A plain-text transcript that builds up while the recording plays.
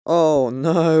Oh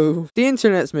no. The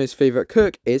internet's most favourite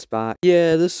cook is back.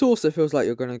 Yeah, the sauce that feels like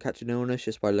you're gonna catch an illness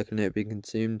just by looking at it being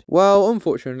consumed. Well,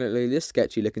 unfortunately, this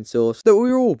sketchy looking sauce that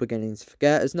we were all beginning to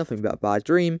forget as nothing but a bad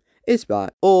dream is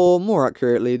back. Or, more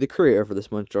accurately, the creator of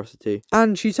this monstrosity.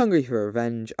 And she's hungry for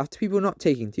revenge after people not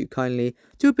taking too kindly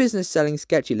to a business selling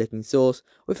sketchy looking sauce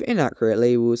with inaccurate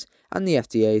labels and the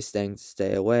FDA saying to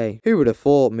stay away. Who would have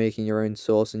thought making your own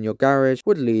sauce in your garage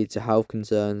would lead to health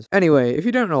concerns? Anyway, if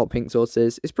you don't know what Pinksauce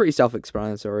is, it's pretty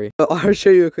self-explanatory, but I'll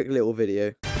show you a quick little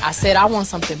video. I said I want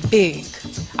something big.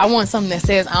 I want something that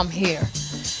says I'm here.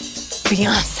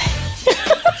 Beyonce.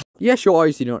 Yes, your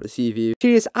eyes do not deceive you.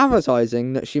 She is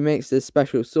advertising that she makes this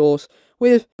special sauce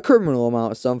with a criminal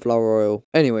amount of sunflower oil.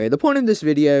 Anyway, the point of this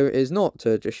video is not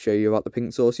to just show you about the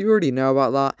pink sauce, you already know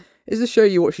about that, is to show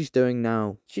you what she's doing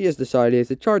now. She has decided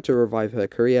to try to revive her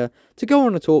career, to go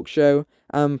on a talk show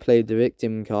and play the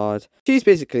victim card. She's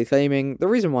basically claiming the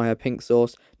reason why her pink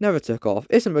sauce never took off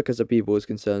isn't because of people's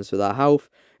concerns for their health,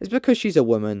 it's because she's a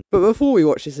woman. But before we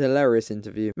watch this hilarious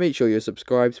interview, make sure you're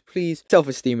subscribed, please.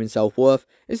 Self-esteem and self-worth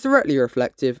is directly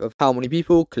reflective of how many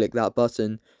people click that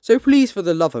button. So please, for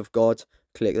the love of God,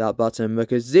 click that button,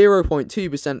 because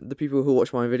 0.2% of the people who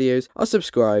watch my videos are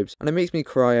subscribed, and it makes me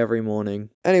cry every morning.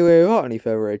 Anyway, without any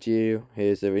further ado,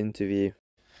 here's the interview.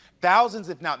 Thousands,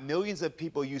 if not millions of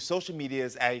people use social media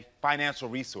as a financial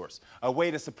resource, a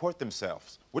way to support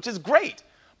themselves, which is great.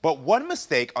 But one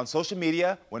mistake on social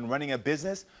media when running a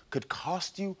business could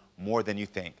cost you more than you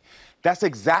think. That's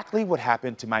exactly what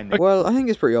happened to my neighbor. Well, I think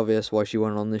it's pretty obvious why she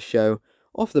went on this show.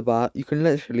 Off the bat, you can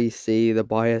literally see the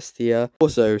bias here.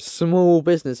 Also, small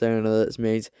business owner that's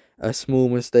made a small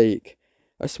mistake.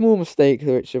 A small mistake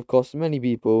which have cost many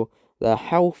people their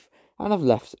health and have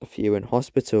left a few in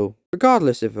hospital.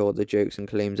 Regardless if all the jokes and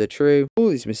claims are true, all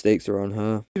these mistakes are on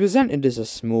her. She's presented as a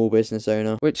small business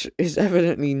owner, which is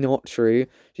evidently not true.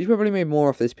 She's probably made more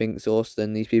off this pink sauce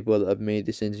than these people that have made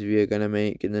this interview are going to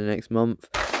make in the next month.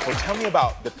 Well, tell me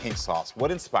about the pink sauce.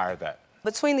 What inspired that?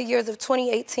 Between the years of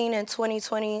 2018 and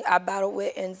 2020, I battled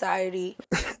with anxiety.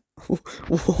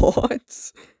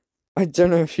 What? I don't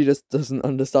know if she just doesn't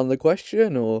understand the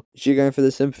question, or is she going for the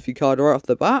sympathy card right off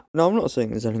the bat? No, I'm not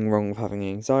saying there's anything wrong with having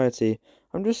anxiety.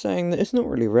 I'm just saying that it's not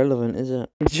really relevant, is it?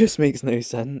 It just makes no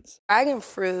sense. Dragon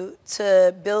fruit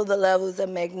to build the levels of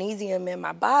magnesium in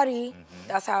my body.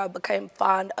 That's how I became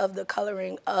fond of the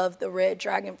coloring of the red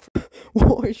dragon fruit.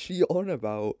 What is she on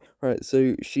about? Right,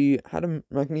 so she had a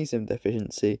magnesium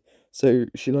deficiency, so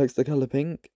she likes the colour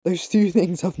pink. Those two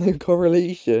things have no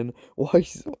correlation. Why?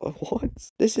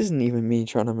 What? This isn't even me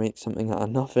trying to make something out of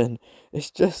nothing. It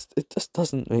just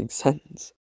doesn't make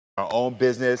sense. Our own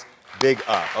business, big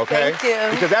up, okay? Thank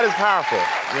you. Because that is powerful.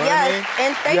 You know what I mean?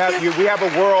 And thank you. We have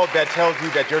a world that tells you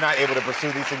that you're not able to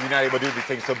pursue these things, you're not able to do these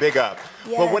things, so big up.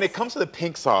 Yes. But when it comes to the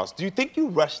pink sauce, do you think you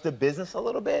rushed the business a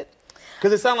little bit?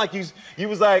 Because it sounded like you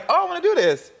was like, oh, I want to do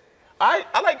this. I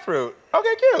like fruit.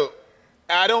 Okay, cute.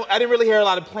 I didn't really hear a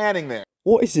lot of planning there.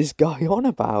 What is this guy on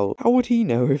about? How would he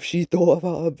know if she thought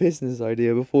about a business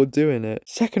idea before doing it?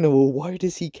 Second of all, why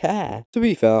does he care? To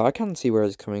be fair, I can see where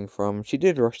it's coming from. She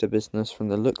did rush the business from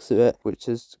the looks of it, which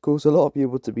has caused a lot of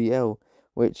people to be ill,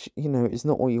 which, you know, is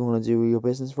not what you want to do with your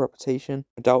business reputation.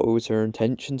 I doubt it was her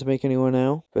intention to make anyone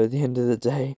ill, but at the end of the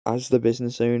day, as the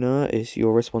business owner, it's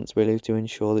your responsibility to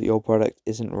ensure that your product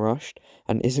isn't rushed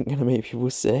and isn't going to make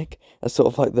people sick. That's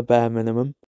sort of like the bare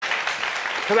minimum.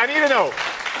 Because I need to know,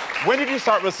 when did you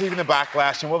start receiving the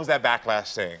backlash, and what was that backlash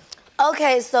saying?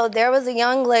 Okay, so there was a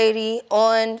young lady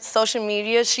on social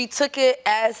media. She took it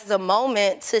as the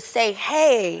moment to say,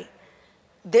 hey,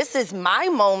 this is my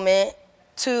moment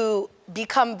to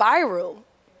become viral.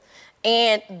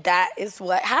 And that is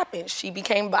what happened. She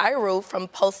became viral from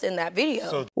posting that video.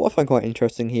 So what I find quite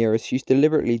interesting here is she's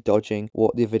deliberately dodging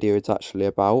what the video is actually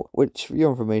about, which, for your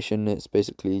information, it's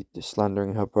basically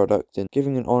slandering her product and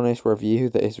giving an honest review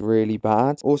that is really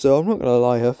bad. Also, I'm not gonna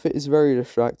lie, her fit is very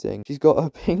distracting. She's got a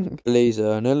pink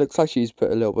blazer and it looks like she's put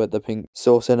a little bit of the pink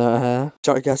sauce in her hair, which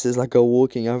I guess is like a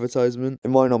walking advertisement. It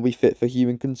might not be fit for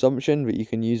human consumption, but you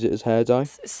can use it as hair dye.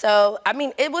 So, I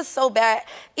mean, it was so bad,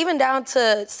 even down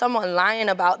to someone lying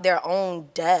about their own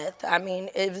death. I mean,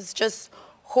 it was just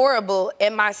horrible.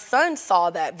 And my son saw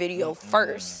that video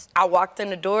first. I walked in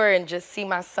the door and just see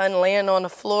my son laying on the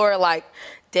floor like,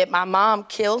 did my mom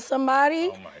kill somebody?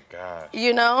 oh my God.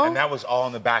 You know? And that was all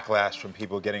in the backlash from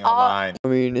people getting online. I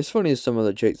mean, as funny as some of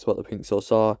the jokes about the pink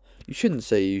sauce are, you shouldn't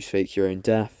say you fake your own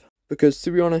death. Because,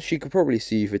 to be honest, she could probably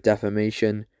sue you for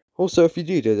defamation, Also, if you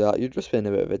do that, you're just being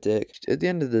a bit of a dick. At the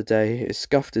end of the day, as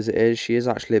scuffed as it is, she is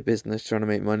actually a business trying to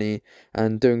make money,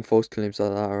 and doing false claims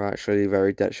like that are actually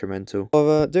very detrimental.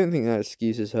 However, I don't think that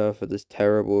excuses her for this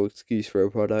terrible excuse for a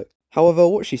product. However,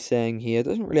 what she's saying here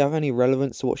doesn't really have any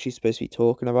relevance to what she's supposed to be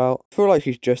talking about. I feel like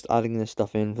she's just adding this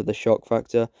stuff in for the shock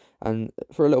factor and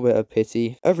for a little bit of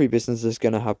pity. Every business is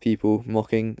going to have people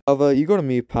mocking. However, you got to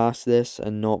move past this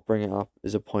and not bring it up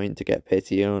as a point to get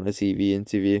pity on a TV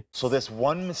interview. So this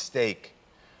one mistake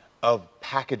of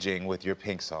packaging with your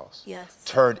Pinksauce Yes.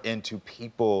 turned into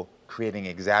people creating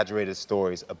exaggerated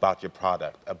stories about your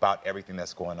product, about everything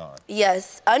that's going on.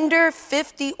 Yes, under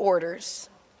 50 orders.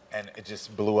 And it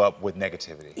just blew up with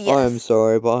negativity. Yes. I'm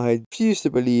sorry, but I refuse to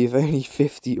believe only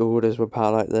 50 orders were bad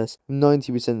like this.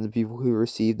 90% of the people who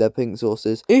received their pink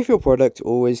sauces. If your product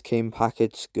always came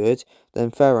packaged good,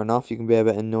 then fair enough, you can be a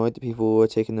bit annoyed that people were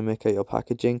taking the mick at your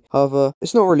packaging. However,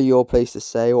 it's not really your place to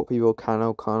say what people can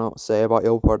or cannot say about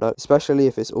your product, especially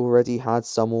if it's already had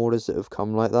some orders that have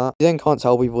come like that. You then can't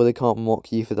tell people they can't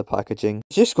mock you for the packaging.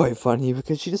 It's just quite funny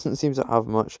because she doesn't seem to have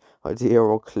much idea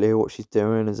or clue what she's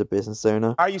doing as a business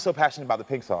owner. Why are you so passionate about the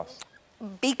Pinksauce?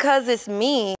 Because it's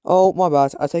me. Oh, my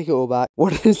bad. I take it all back.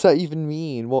 What does that even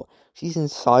mean? What? She's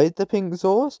inside the pink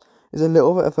sauce? Is a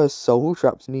little bit of her soul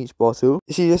trapped in each bottle?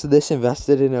 Is she just this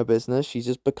invested in her business? She's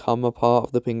just become a part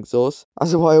of the pink sauce?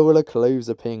 That's why all her clothes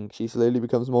are pink. She slowly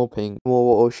becomes more pink,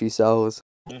 more what she sells.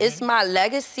 It's my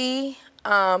legacy.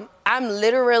 I'm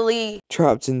literally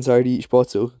Trapped inside each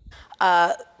bottle.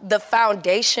 the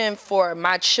foundation for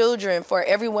my children, for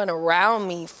everyone around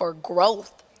me, for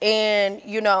growth. And,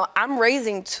 you know, I'm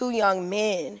raising 2 young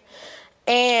men.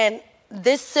 And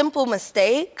this simple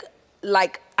mistake,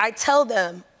 like I tell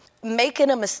them, making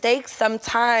a mistake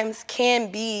sometimes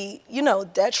can be, you know,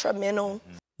 detrimental.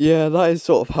 Yeah, that is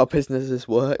sort of how businesses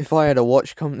work. If I had a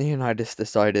watch company and I just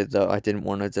decided that I didn't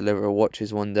want to deliver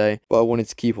watches one day, but I wanted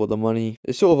to keep all the money,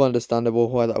 it's sort of understandable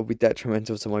why that would be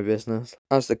detrimental to my business.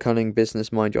 As the cunning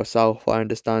business mind yourself, I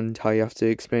understand how you have to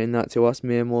explain that to us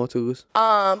mere mortals.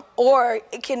 Or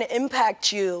it can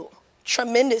impact you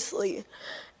tremendously.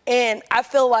 And I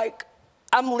feel like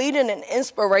I'm leading an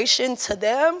inspiration to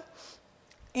them.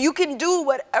 You can do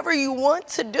whatever you want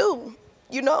to do.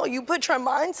 You know, you put your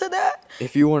mind to that.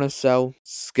 If you want to sell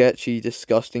sketchy,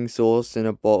 disgusting sauce in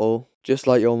a bottle, just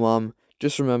like your mum,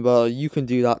 just remember you can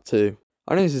do that too.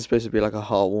 I know this is supposed to be like a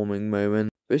heartwarming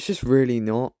moment, but it's just really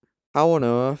not. How on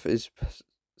earth is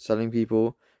selling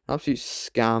people an absolute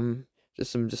scam?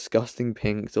 Just some disgusting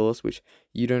pink sauce, which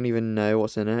you don't even know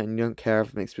what's in it, and you don't care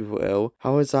if it makes people ill.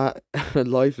 How is that a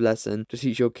life lesson to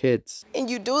teach your kids? And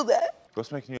you do that. What's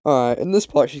making you... Alright, in this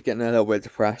part she's getting a little bit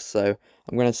depressed, so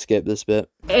I'm going to skip this bit.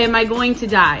 Am I going to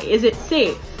die? Is it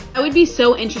safe? I would be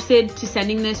so interested to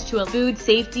sending this to a food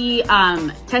safety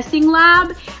testing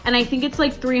lab, and I think it's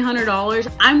like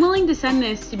 $300. I'm willing to send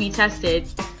this to be tested.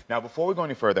 Now, before we go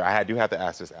any further, I do have to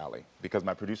ask this, Allie, because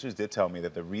my producers did tell me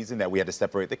that the reason that we had to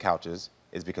separate the couches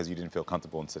is because you didn't feel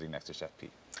comfortable in sitting next to Chef P.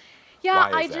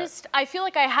 Yeah, Why is that? I feel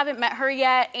like I haven't met her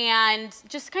yet, and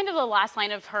just kind of the last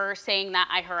line of her saying that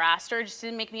I harassed her just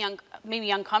didn't make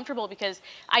me uncomfortable because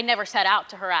I never set out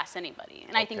to harass anybody.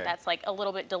 And I think that's like a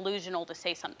little bit delusional to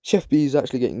say something. Chef B is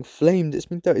actually getting flamed. It's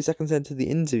been 30 seconds into the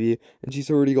interview, and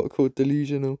she's already got called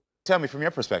delusional. Tell me, from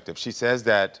your perspective, she says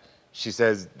that she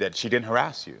didn't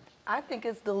harass you. I think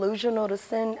it's delusional to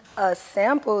send a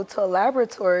sample to a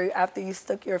laboratory after you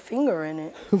stuck your finger in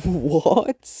it.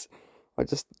 What? I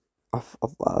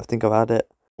think I've had it.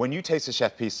 When you tasted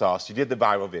Chef P sauce, you did the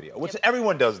viral video, which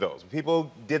everyone does those. People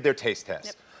did their taste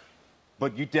test.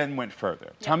 But you then went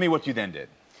further. Tell me what you then did.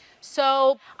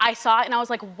 So I saw it and I was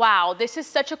like, wow, this is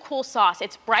such a cool sauce.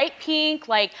 It's bright pink,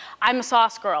 like I'm a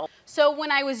sauce girl. So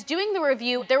when I was doing the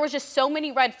review, there was just so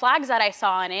many red flags that I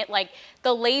saw in it, like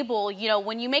the label, you know,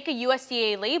 when you make a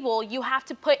USDA label, you have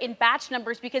to put in batch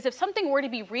numbers because if something were to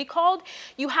be recalled,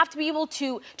 you have to be able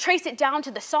to trace it down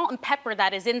to the salt and pepper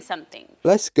that is in something.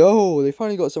 Let's go. They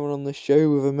finally got someone on the show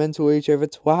with a mental age over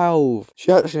 12.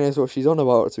 She actually knows what she's on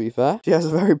about, to be fair. She has a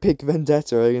very big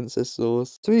vendetta against this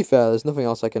sauce. To be fair, there's nothing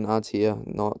else I can add here,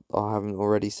 I haven't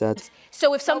already said.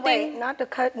 So if something... Wait, not to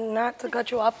cut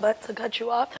you off, but to cut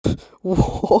you off.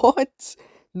 What?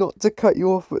 Not to cut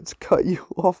you off, but to cut you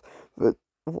off. But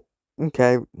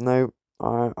okay, no,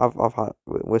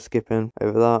 we're skipping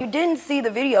over that. You didn't see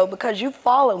the video because you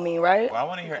follow me, right? Well, I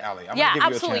want to hear Allie. Yeah,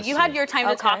 absolutely. You had your time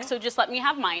to talk, so just let me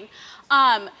have mine.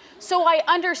 So I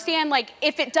understand, like,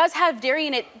 if it does have dairy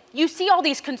in it, You see all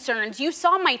these concerns. You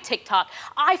saw my TikTok.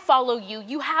 I follow you.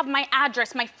 You have my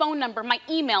address, my phone number, my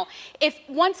email. If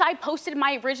once I posted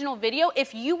my original video,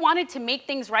 if you wanted to make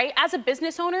things right as a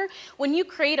business owner, when you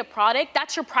create a product,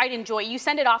 that's your pride and joy. You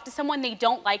send it off to someone, they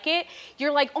don't like it.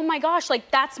 You're like, oh my gosh, like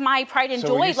that's my pride and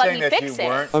joy. Let me fix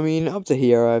it. I mean, up to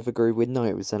here, I've agreed with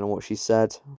 90% of what she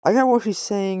said. I get what she's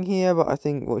saying here, but I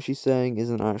think what she's saying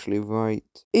isn't actually right.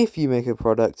 If you make a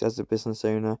product as a business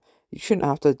owner, you shouldn't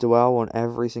have to dwell on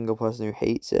every single person who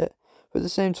hates it, but at the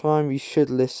same time, you should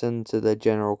listen to the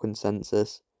general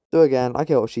consensus. So again, I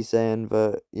get what she's saying,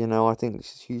 but, you know, I think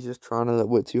she's just trying a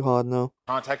little bit too hard now.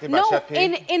 Contacted by Cheff P?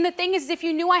 And the thing is, if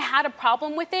you knew I had a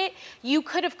problem with it, you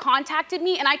could have contacted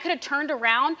me and I could have turned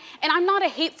around, and I'm not a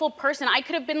hateful person. I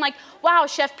could have been like, wow,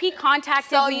 Cheff P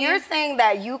contacted me. So you're saying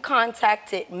that you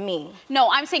contacted me? No,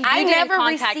 I'm saying you didn't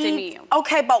contact me.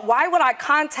 Okay, but why would I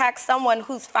contact someone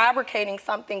who's fabricating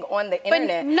something on the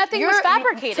internet? But nothing was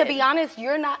fabricated. To be honest,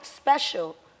 you're not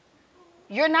special.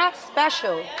 You're not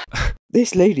special.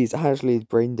 This lady's actually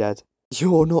brain dead.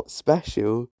 You're not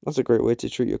special. That's a great way to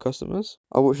treat your customers.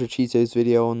 I watched a Cheetos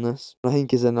video on this. I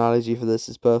think his analogy for this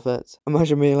is perfect.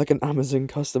 Imagine being like an Amazon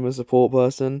customer support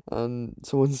person and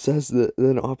someone says that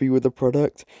they're not happy with the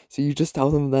product, so you just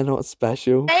tell them they're not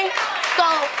special. Okay? So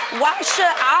why should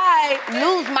I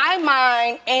lose my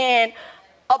mind and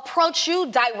approach you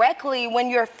directly when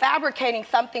you're fabricating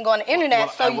something on the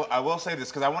internet? Well, I will say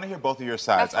this, because I want to hear both of your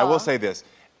sides. I will say this.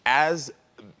 As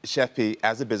Cheff P,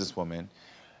 as a businesswoman,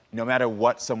 no matter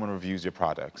what someone reviews your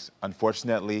products,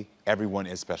 unfortunately, everyone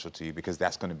is special to you because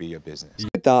that's going to be your business.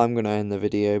 With that, I'm going to end the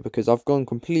video because I've gone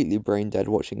completely brain dead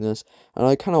watching this, and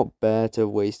I cannot bear to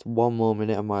waste one more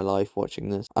minute of my life watching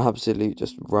this. Absolute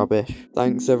just rubbish.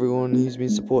 Thanks everyone who's been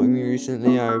supporting me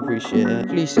recently, I appreciate it.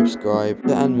 Please subscribe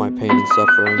to end my pain and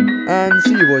suffering, and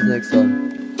see you boys next time.